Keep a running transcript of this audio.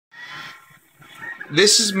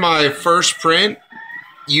This is my first print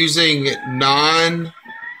using Non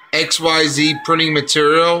XYZ printing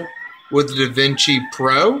material with the Vinci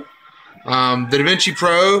Pro. The Vinci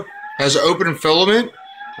Pro has open filament,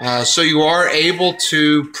 so you are able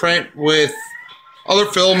to print with other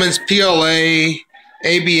filaments, PLA,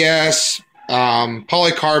 ABS,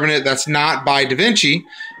 polycarbonate. That's not by Vinci.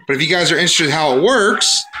 But if you guys are interested in how it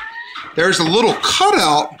works, there's a little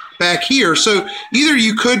cutout back here. So either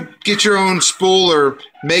you could get your own spool or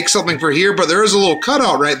make something for here, but there is a little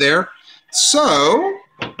cutout right there. So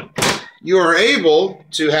you are able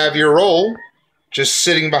to have your roll just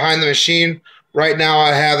sitting behind the machine. Right now I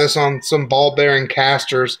have this on some ball bearing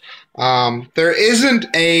casters. There isn't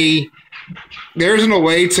a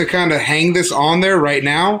way to kind of hang this on there right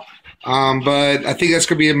now, but I think that's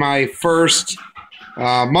going to be my first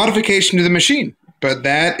modification to the machine. But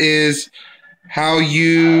that is how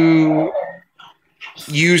you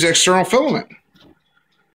use external filament.